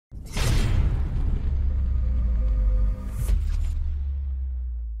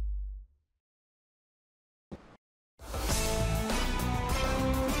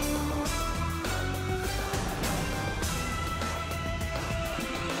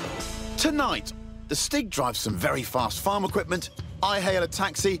Tonight, the Stig drives some very fast farm equipment, I hail a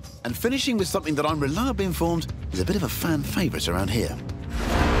taxi, and finishing with something that I'm reliably informed is a bit of a fan favourite around here.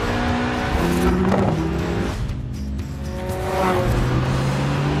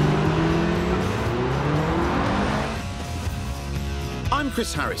 I'm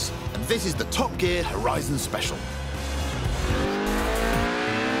Chris Harris, and this is the Top Gear Horizon Special.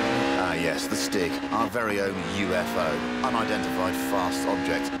 Ah yes, the Stig, our very own UFO, unidentified fast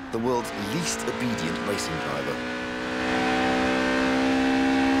object, the world's least obedient racing driver.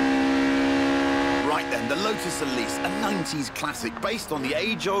 Right then, the Lotus Elise, a 90s classic based on the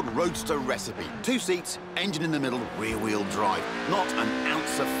age-old roadster recipe. 2 seats, engine in the middle, rear-wheel drive. Not an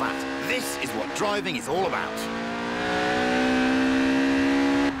ounce of fat. This is what driving is all about.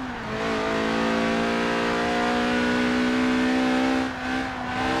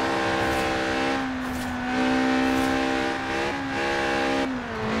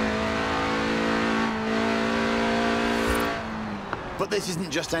 But this isn't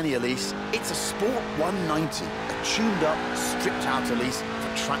just any Elise, it's a Sport 190, a tuned-up, stripped-out Elise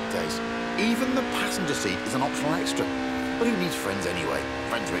for track days. Even the passenger seat is an optional extra. But who needs friends anyway?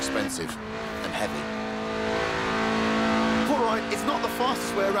 Friends are expensive and heavy. All right, it's not the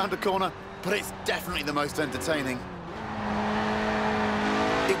fastest way around a corner, but it's definitely the most entertaining.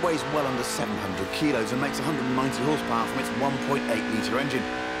 It weighs well under 700 kilos and makes 190 horsepower from its 1.8-litre engine,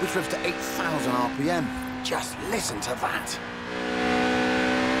 which revs to 8,000 RPM. Just listen to that.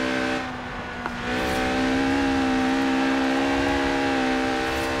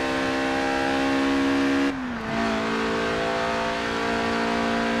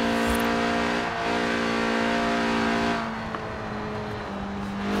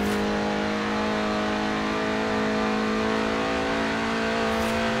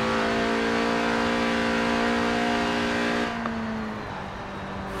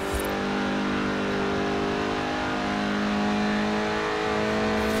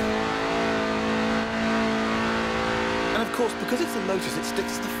 Of course, because it's a Lotus, it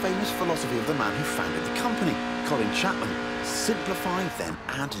sticks to the famous philosophy of the man who founded the company, Colin Chapman. Simplify, then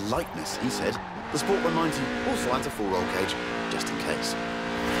add lightness, he said. The Sport 190 also adds a full roll cage, just in case.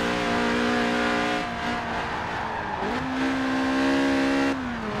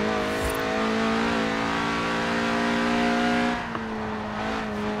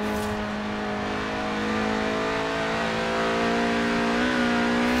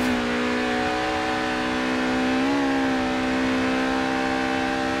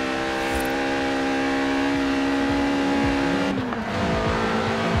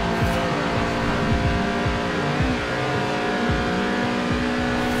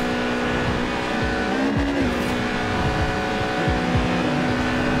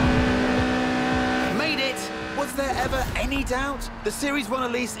 Was there ever any doubt? The Series 1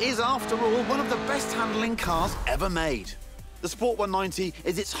 Elise is, after all, one of the best handling cars ever made. The Sport 190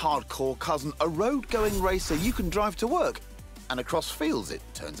 is its hardcore cousin, a road-going racer you can drive to work, and across fields, it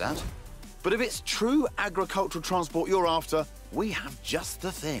turns out. But if it's true agricultural transport you're after, we have just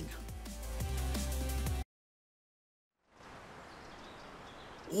the thing.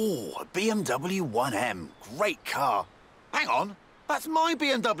 Oh, a BMW 1M. Great car. Hang on, that's my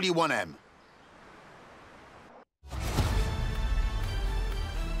BMW 1M.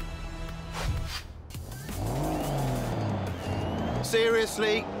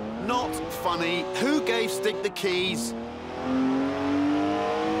 Seriously? Not funny. Who gave Stig the keys?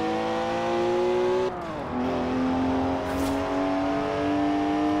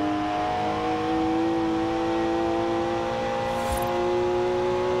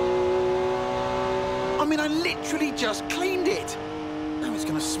 I mean, I literally just cleaned it. Now it's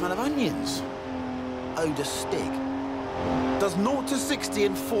going to smell of onions. Oda Stig. Does 0 to 60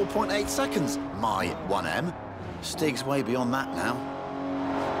 in 4.8 seconds. My 1M. Stig's way beyond that now.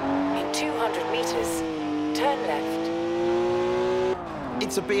 In 200 meters, turn left.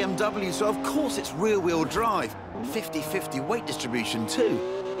 It's a BMW, so of course it's rear-wheel drive. 50-50 weight distribution too.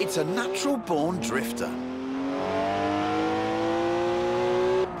 It's a natural-born drifter.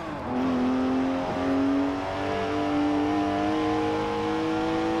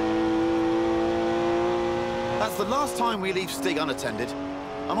 That's the last time we leave Stig unattended.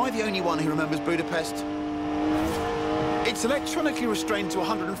 Am I the only one who remembers Budapest? It's electronically restrained to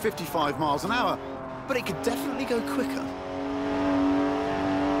 155 miles an hour, but it could definitely go quicker.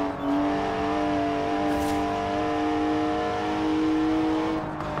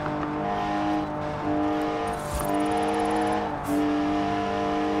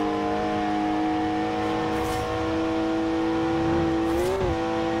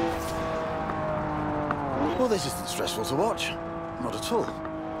 Well, this isn't stressful to watch. Not at all.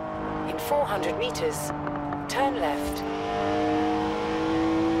 In 400 meters, turn left.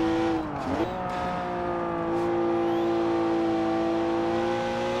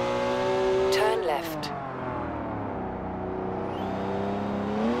 Turn left.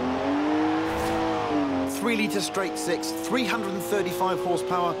 Three-litre straight six, 335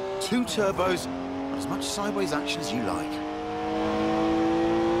 horsepower, 2 turbos, and as much sideways action as you like.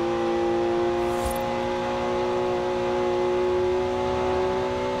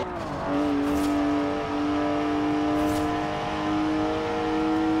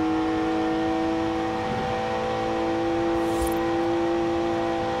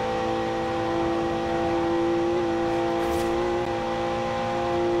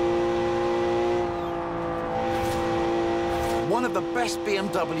 One of the best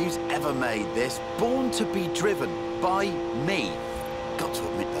BMWs ever made, this. Born to be driven by me. Got to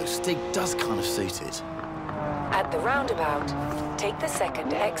admit, though, Stig does kind of suit it. At the roundabout, take the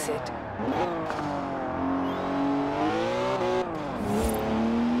second exit.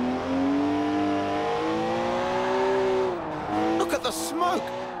 Look at the smoke!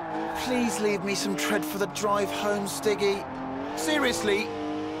 Please leave me some tread for the drive home, Stiggy. Seriously,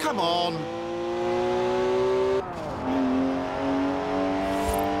 come on.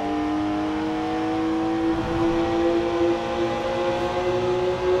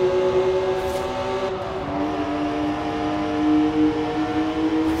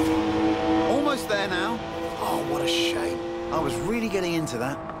 I was really getting into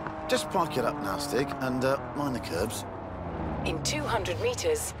that. Just park it up now, Stig, and mind the curbs. In 200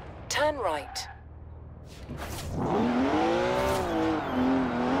 meters, turn right.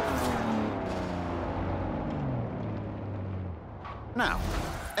 Now,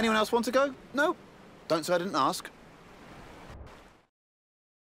 anyone else want to go? No? Don't say I didn't ask.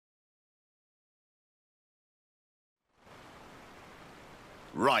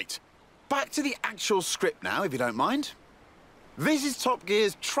 Right. Back to the actual script now, if you don't mind. This is Top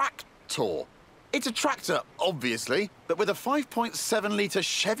Gear's track-tor. It's a tractor, obviously, but with a 5.7-litre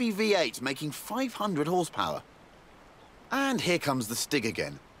Chevy V8 making 500 horsepower. And here comes the Stig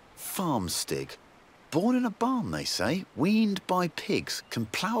again. Farm Stig. Born in a barn, they say, weaned by pigs, can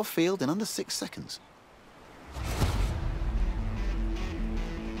plough a field in under 6 seconds.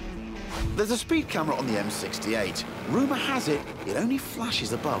 There's a speed camera on the M68. Rumour has it, it only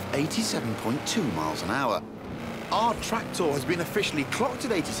flashes above 87.2 miles an hour. Our tractor has been officially clocked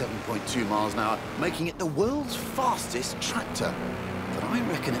at 87.2 miles an hour, making it the world's fastest tractor. But I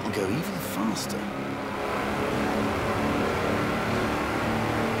reckon it'll go even faster.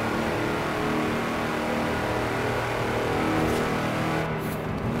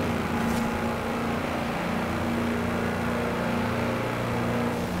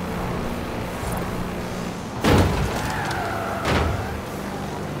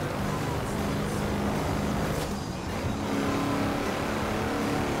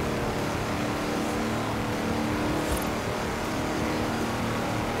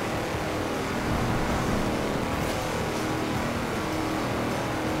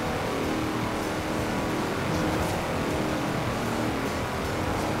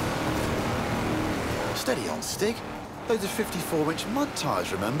 Steady on, Stig. Those are 54-inch mud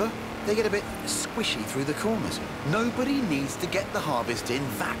tyres, remember? They get a bit squishy through the corners. Nobody needs to get the harvest in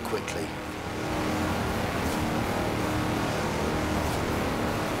that quickly.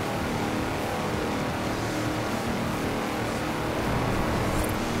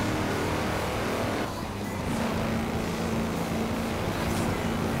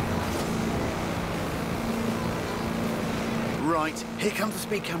 Right, here comes the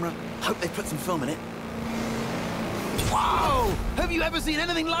speed camera. Hope they put some film in it. Whoa! Have you ever seen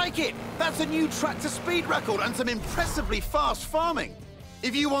anything like it? That's a new tractor speed record and some impressively fast farming.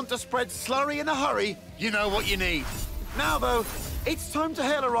 If you want to spread slurry in a hurry, you know what you need. Now, though, it's time to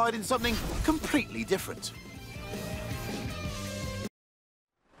hail a ride in something completely different.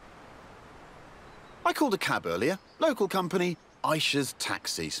 I called a cab earlier. Local company, Aisha's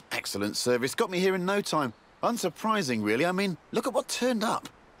Taxis. Excellent service. Got me here in no time. Unsurprising, really. I mean, look at what turned up.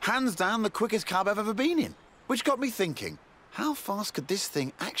 Hands down the quickest cab I've ever been in. Which got me thinking, how fast could this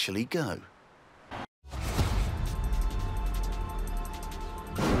thing actually go?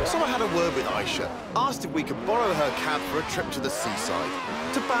 So I had a word with Aisha, asked if we could borrow her cab for a trip to the seaside.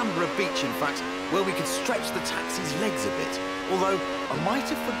 To Bamborough Beach, in fact, where we could stretch the taxi's legs a bit. Although, I might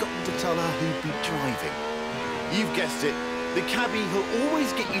have forgotten to tell her who'd be driving. You've guessed it, the cabbie who'll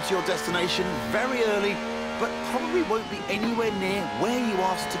always get you to your destination very early, but probably won't be anywhere near where you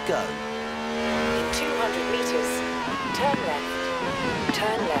asked to go. In 200 meters, turn left.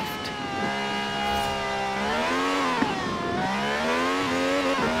 Turn left.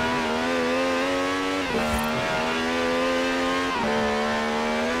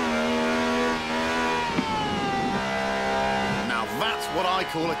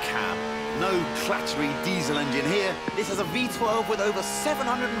 call a cab. No clattery diesel engine here. This has a V12 with over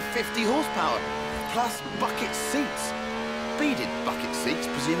 750 horsepower, plus bucket seats. Beaded bucket seats,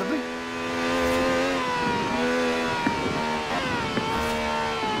 presumably.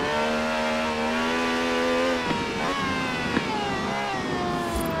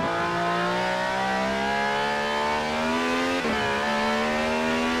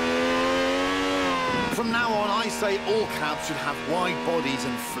 From now on, I say all cabs should have wide bodies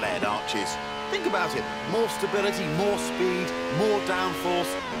and flared arches. Think about it. More stability, more speed, more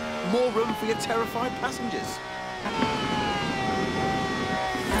downforce, more room for your terrified passengers.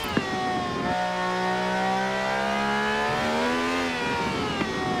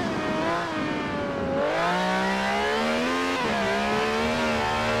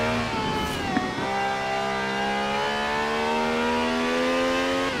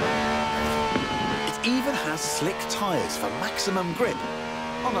 Slick tyres for maximum grip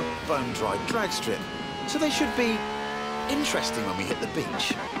on a bone-dry drag strip, so they should be interesting when we hit the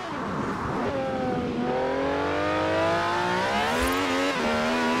beach.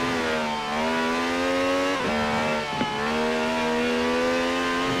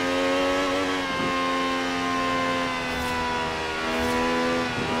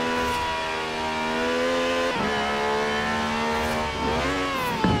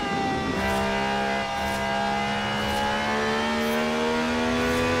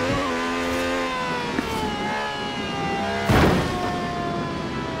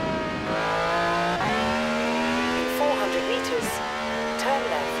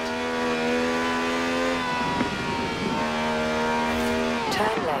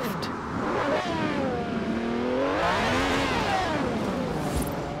 Turn left.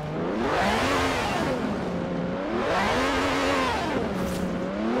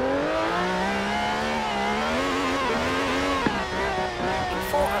 In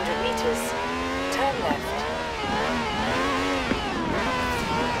 400 meters, turn left.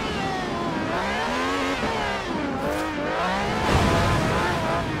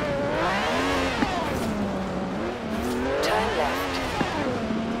 Turn left.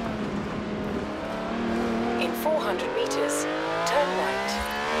 In 400 meters, turn right.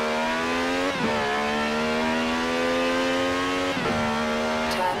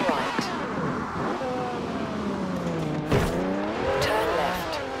 Turn right. Turn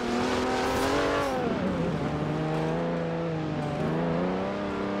left.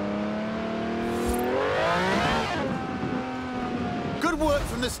 Good work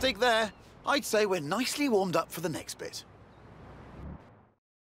from the Stig there. I'd say we're nicely warmed up for the next bit.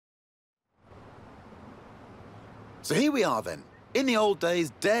 So here we are then. In the old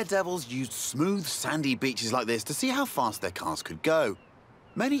days, daredevils used smooth, sandy beaches like this to see how fast their cars could go.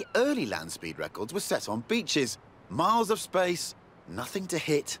 Many early land speed records were set on beaches. Miles of space, nothing to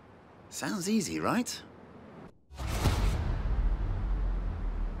hit. Sounds easy, right?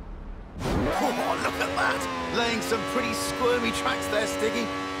 Oh, look at that! Laying some pretty squirmy tracks there, Stiggy.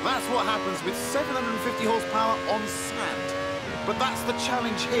 That's what happens with 750 horsepower on sand. But that's the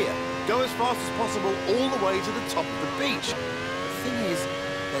challenge here. Go as fast as possible all the way to the top of the beach. The thing is,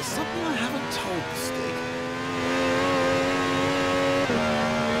 there's something I haven't told the Stig.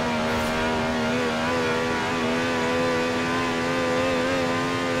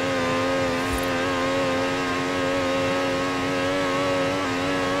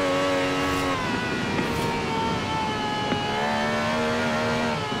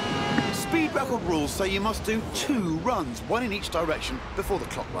 Speed record rules say you must do 2 runs, 1 in each direction, before the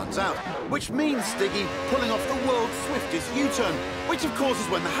clock runs out. Which means, Stiggy, pulling off the world's swiftest U-turn, which of course is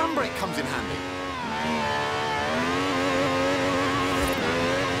when the handbrake comes in handy.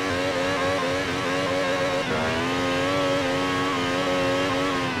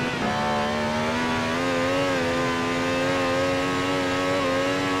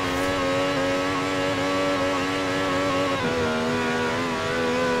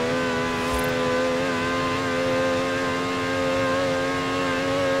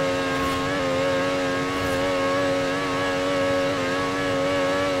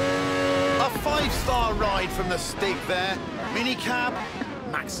 Five-star ride from the Stig there. Mini cab,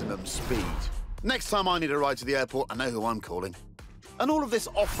 maximum speed. Next time I need a ride to the airport, I know who I'm calling. And all of this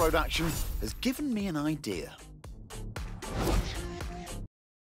off-road action has given me an idea.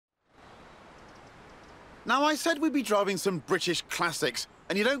 Now, I said we'd be driving some British classics,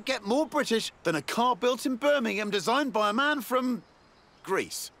 and you don't get more British than a car built in Birmingham designed by a man from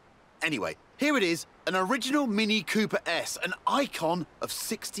Greece. Anyway, here it is, an original Mini Cooper S, an icon of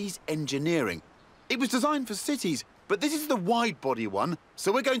 60s engineering. It was designed for cities, but this is the wide-body one,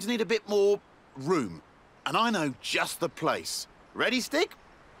 so we're going to need a bit more room. And I know just the place. Ready, Stig?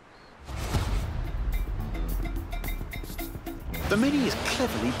 The Mini is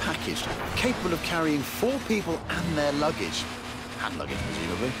cleverly packaged, capable of carrying 4 people and their luggage. Hand luggage,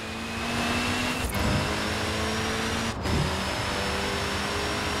 presumably.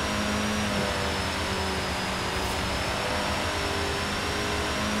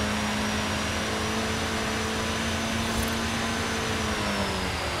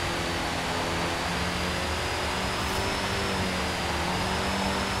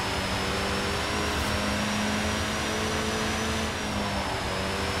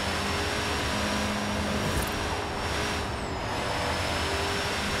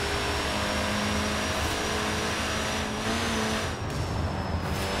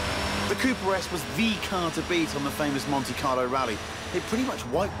 The Cooper S was the car to beat on the famous Monte Carlo rally. It pretty much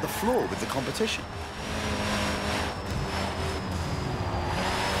wiped the floor with the competition.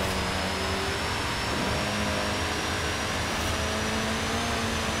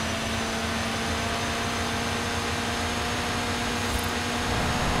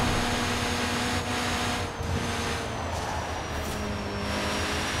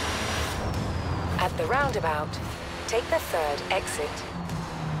 At the roundabout, take the 3rd exit.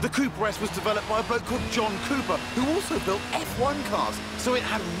 The Cooper S was developed by a bloke called John Cooper, who also built F1 cars, so it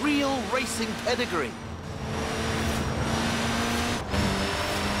had real racing pedigree.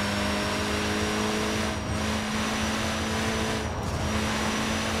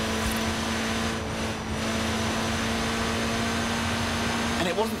 And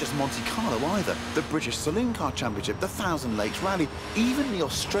it wasn't just Monte Carlo either. The British Saloon Car Championship, the Thousand Lakes Rally, even the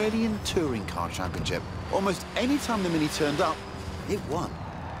Australian Touring Car Championship. Almost any time the Mini turned up, it won.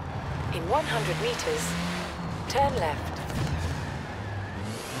 In 100 meters, turn left.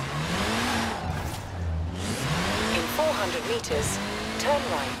 In 400 meters, turn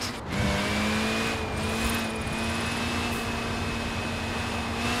right.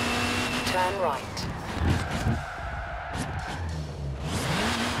 Turn right.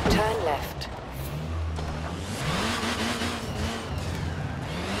 Turn left.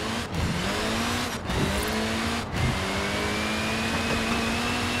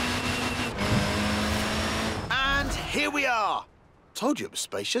 Here we are! Told you it was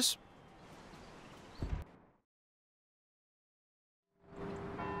spacious.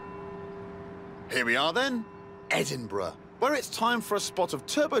 Here we are then, Edinburgh, where it's time for a spot of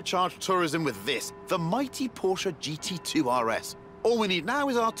turbocharged tourism with this, the mighty Porsche GT2 RS. All we need now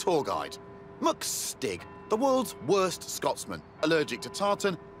is our tour guide. Stig, the world's worst Scotsman, allergic to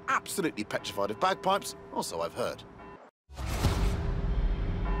tartan, absolutely petrified of bagpipes, or so I've heard.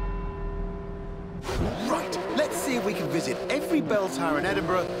 Right, let's see if we can visit every bell tower in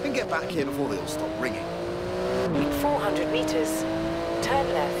Edinburgh and get back here before they all stop ringing. In 400 meters, turn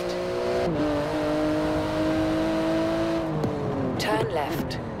left. Turn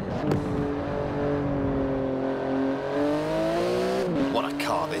left. What a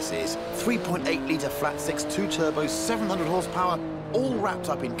car this is. 3.8-litre flat-six, 2-turbo, 700 horsepower, all wrapped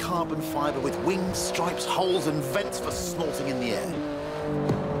up in carbon fibre with wings, stripes, holes and vents for snorting in the air.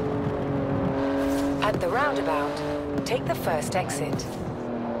 At the roundabout, take the 1st exit.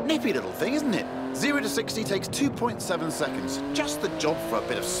 Nippy little thing, isn't it? 0 to 60 takes 2.7 seconds. Just the job for a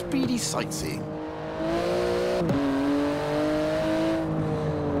bit of speedy sightseeing.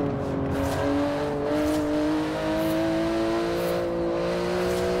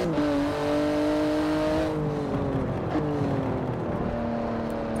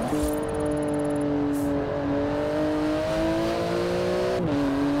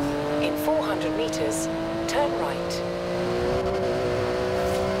 In 400 meters, turn right.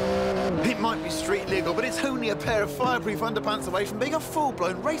 It might be street legal, but it's only a pair of fireproof underpants away from being a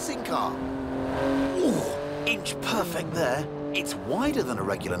full-blown racing car. Ooh, inch perfect there. It's wider than a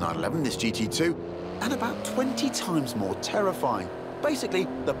regular 911, this GT2, and about 20 times more terrifying. Basically,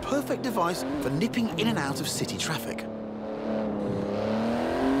 the perfect device for nipping in and out of city traffic.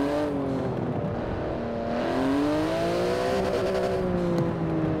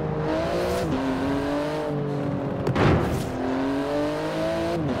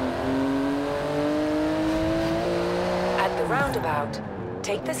 Roundabout,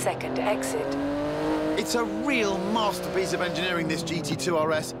 take the 2nd exit. It's a real masterpiece of engineering, this GT2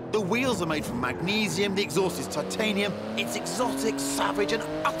 RS. The wheels are made from magnesium, the exhaust is titanium. It's exotic, savage, and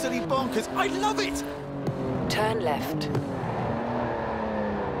utterly bonkers. I love it! Turn left.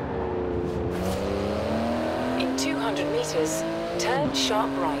 In 200 meters, turn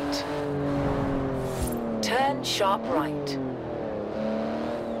sharp right. Turn sharp right.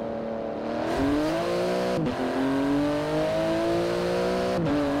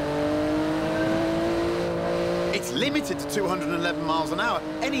 It's limited to 211 miles an hour.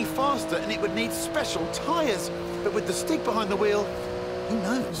 Any faster and it would need special tyres. But with the Stig behind the wheel, who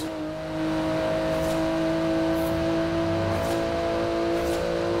knows?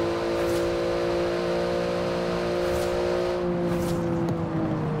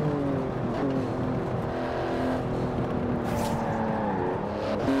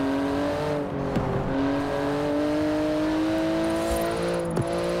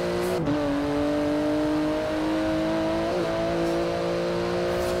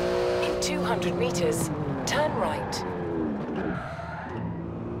 In 200 meters, turn right.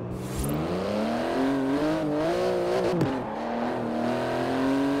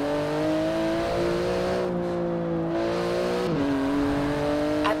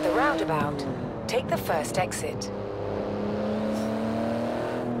 At the roundabout, take the first exit.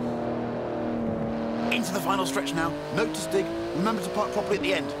 Into the final stretch now. Note to Stig, remember to park properly at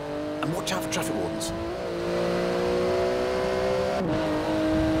the end. And watch out for traffic wardens.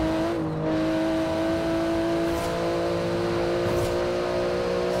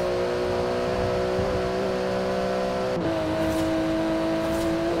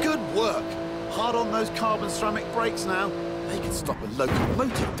 Good work. Hard on those carbon ceramic brakes now. They can stop a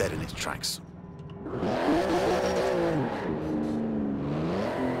locomotive dead in its tracks.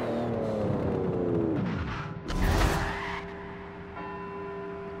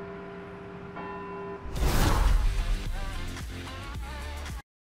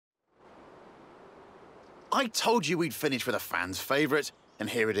 I told you we'd finish with a fan's favourite, and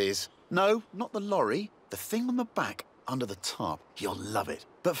here it is. No, not the lorry, the thing on the back, under the tarp. You'll love it.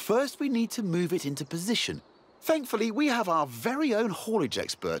 But first we need to move it into position. Thankfully, we have our very own haulage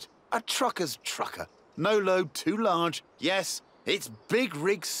expert, a trucker's trucker. No load too large. Yes, it's Big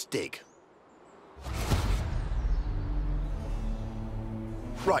Rig Stig.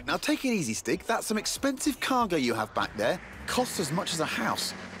 Right, now take it easy, Stig. That's some expensive cargo you have back there. Costs as much as a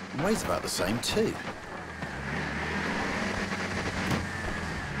house. And weighs about the same, too.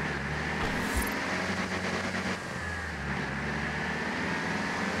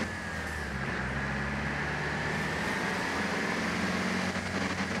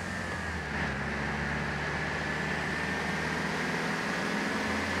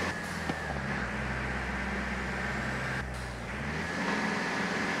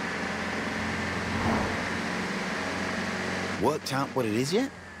 Worked out what it is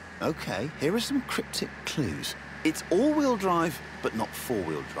yet? OK, here are some cryptic clues. It's all-wheel drive, but not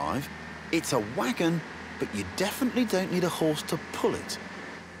four-wheel drive. It's a wagon, but you definitely don't need a horse to pull it.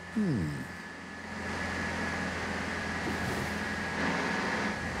 In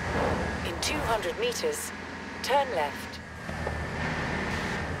 200 meters, turn left.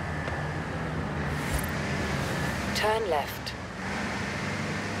 Turn left.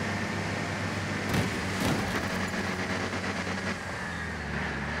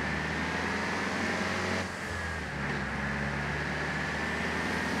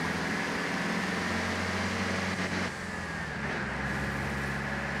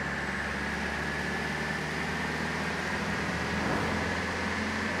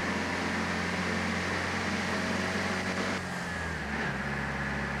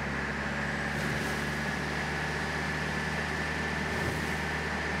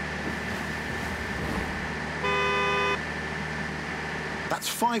 That's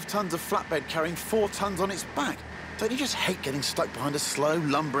 5 tons of flatbed carrying 4 tons on its back. Don't you just hate getting stuck behind a slow,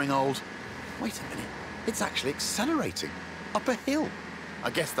 lumbering old... Wait a minute, it's actually accelerating. Up a hill. I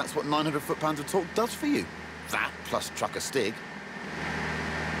guess that's what 900 foot-pounds of torque does for you. That plus trucker Stig.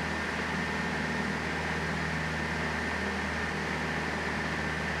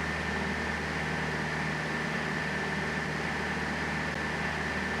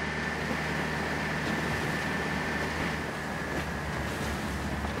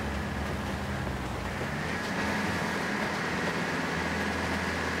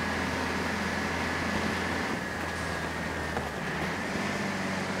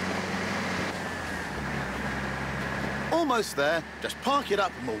 Almost there. Just park it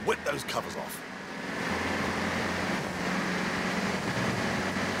up and we'll whip those covers off.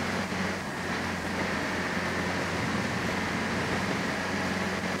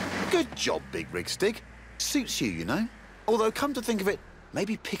 Good job, Big Rig Stig. Suits you, you know. Although, come to think of it,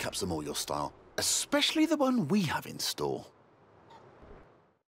 maybe pickups are more your style. Especially the one we have in store.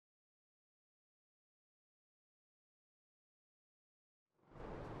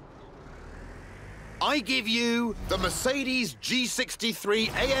 I give you the Mercedes G63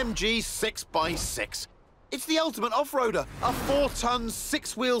 AMG 6x6. It's the ultimate off-roader, a 4-ton,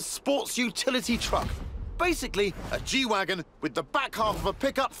 6-wheel sports utility truck. Basically, a G-Wagon with the back half of a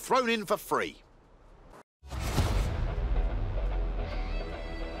pickup thrown in for free.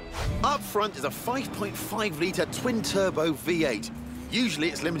 Up front is a 5.5-litre twin-turbo V8. Usually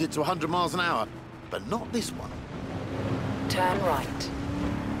it's limited to 100 miles an hour, but not this one. Turn right.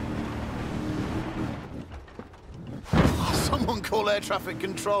 Someone call air traffic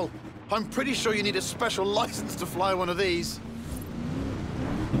control. I'm pretty sure you need a special license to fly one of these.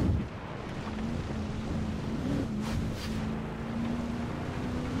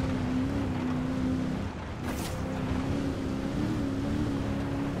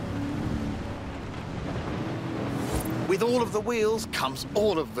 With all of the wheels comes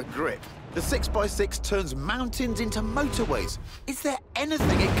all of the grip. The 6x6 turns mountains into motorways. Is there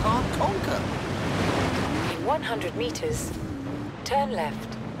anything it can't conquer? In 100 meters, turn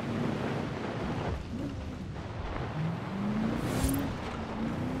left.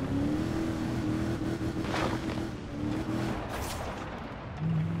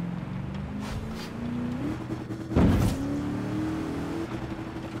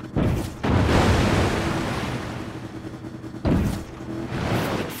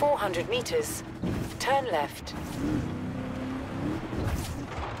 In 400 meters, turn left.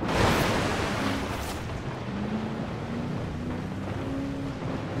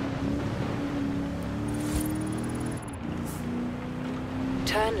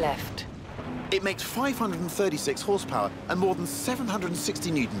 Turn left. It makes 536 horsepower and more than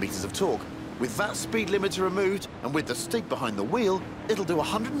 760 newton-meters of torque. With that speed limiter removed and with the Stig behind the wheel, it'll do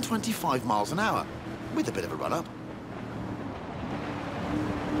 125 miles an hour, with a bit of a run-up.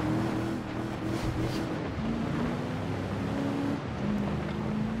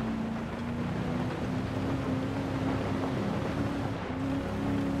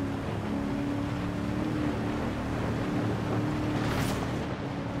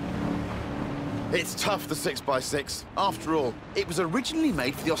 It's tough, the 6x6. After all, it was originally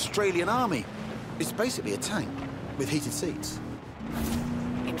made for the Australian Army. It's basically a tank with heated seats.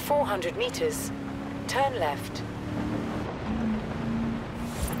 In 400 meters, turn left.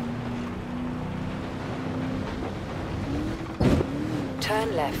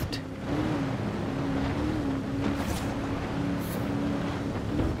 Turn left.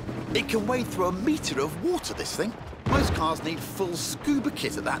 It can wade through a metre of water, this thing. Most cars need full scuba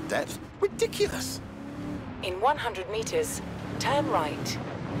kit at that depth. Ridiculous. In 100 meters, turn right.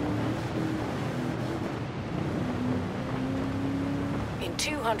 In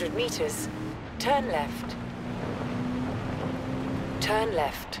 200 meters, turn left. Turn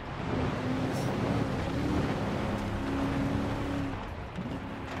left.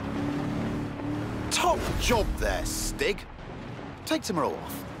 Top job there, Stig. Take tomorrow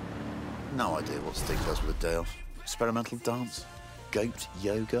off. No idea what Stig does with a day off. Experimental dance, goat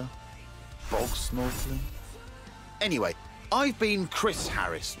yoga, bog snorkeling. Anyway, I've been Chris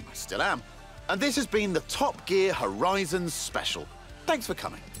Harris, I still am, and this has been the Top Gear Horizons Special. Thanks for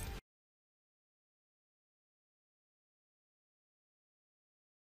coming.